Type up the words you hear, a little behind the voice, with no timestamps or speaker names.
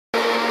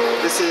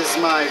is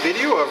my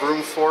video of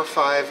room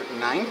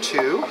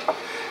 4592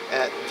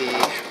 at the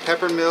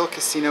Peppermill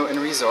Casino and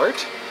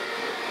Resort.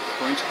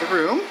 Going to the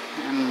room,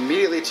 and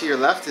immediately to your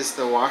left is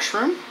the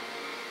washroom.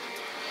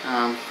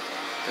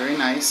 Very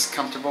nice,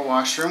 comfortable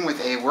washroom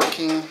with a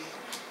working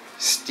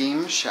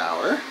steam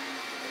shower.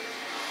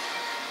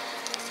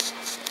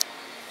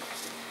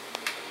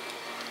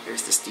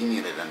 There's the steam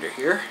unit under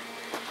here.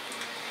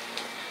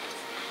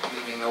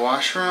 Leaving the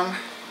washroom,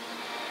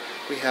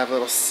 we have a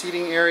little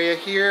seating area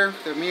here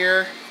with a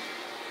mirror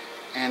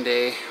and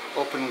a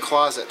open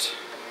closet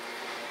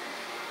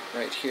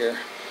right here.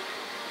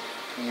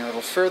 Going a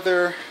little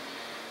further,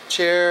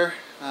 chair,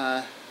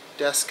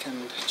 desk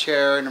and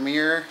chair and a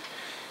mirror,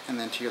 and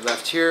then to your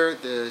left here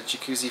the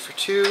jacuzzi for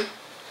two,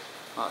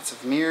 lots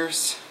of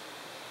mirrors,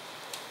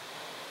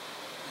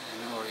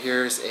 and over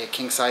here is a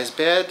king-size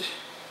bed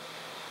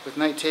with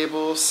night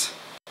tables,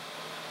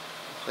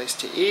 a place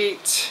to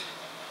eat,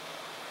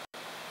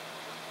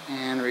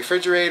 and a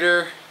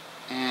refrigerator,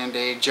 and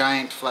a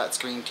giant flat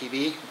screen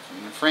TV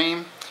in a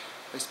frame,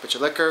 place to put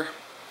your liquor.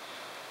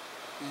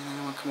 And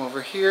then we'll come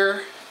over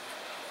here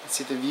and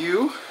see the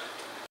view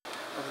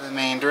of the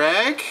main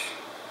drag.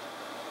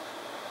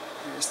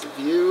 There's the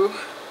view.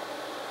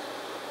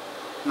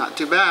 Not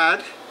too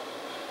bad.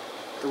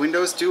 The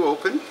windows do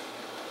open.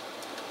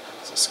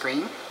 There's a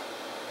screen.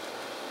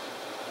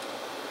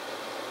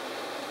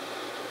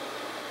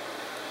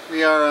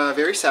 We are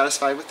very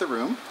satisfied with the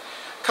room.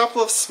 A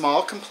couple of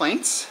small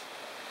complaints.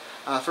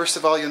 First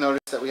of all, you'll notice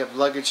that we have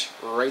luggage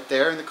right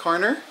there in the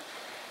corner,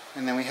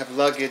 and then we have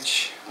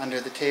luggage under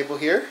the table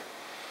here.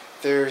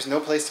 There's no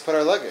place to put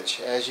our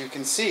luggage. As you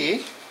can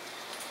see,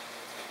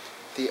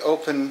 the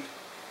open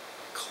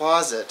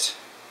closet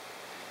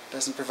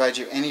doesn't provide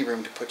you any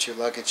room to put your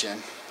luggage in.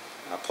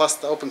 Plus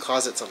the open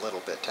closet's a little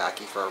bit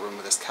tacky for a room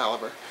of this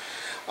caliber.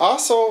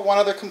 Also, one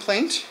other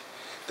complaint,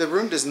 the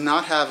room does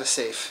not have a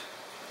safe.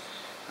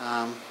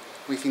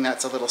 We think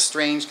that's a little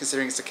strange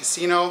considering it's a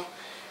casino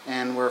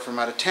and we're from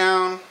out of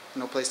town,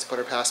 no place to put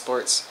our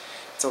passports.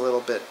 It's a little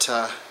bit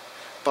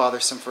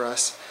bothersome for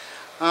us.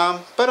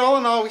 But all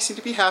in all, we seem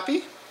to be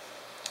happy.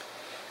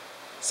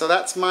 So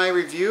that's my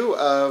review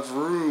of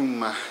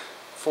room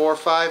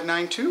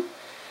 4592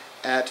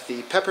 at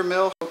the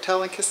Peppermill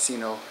Hotel and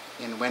Casino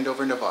in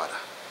Wendover, Nevada.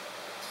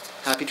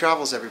 Happy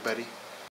travels, everybody.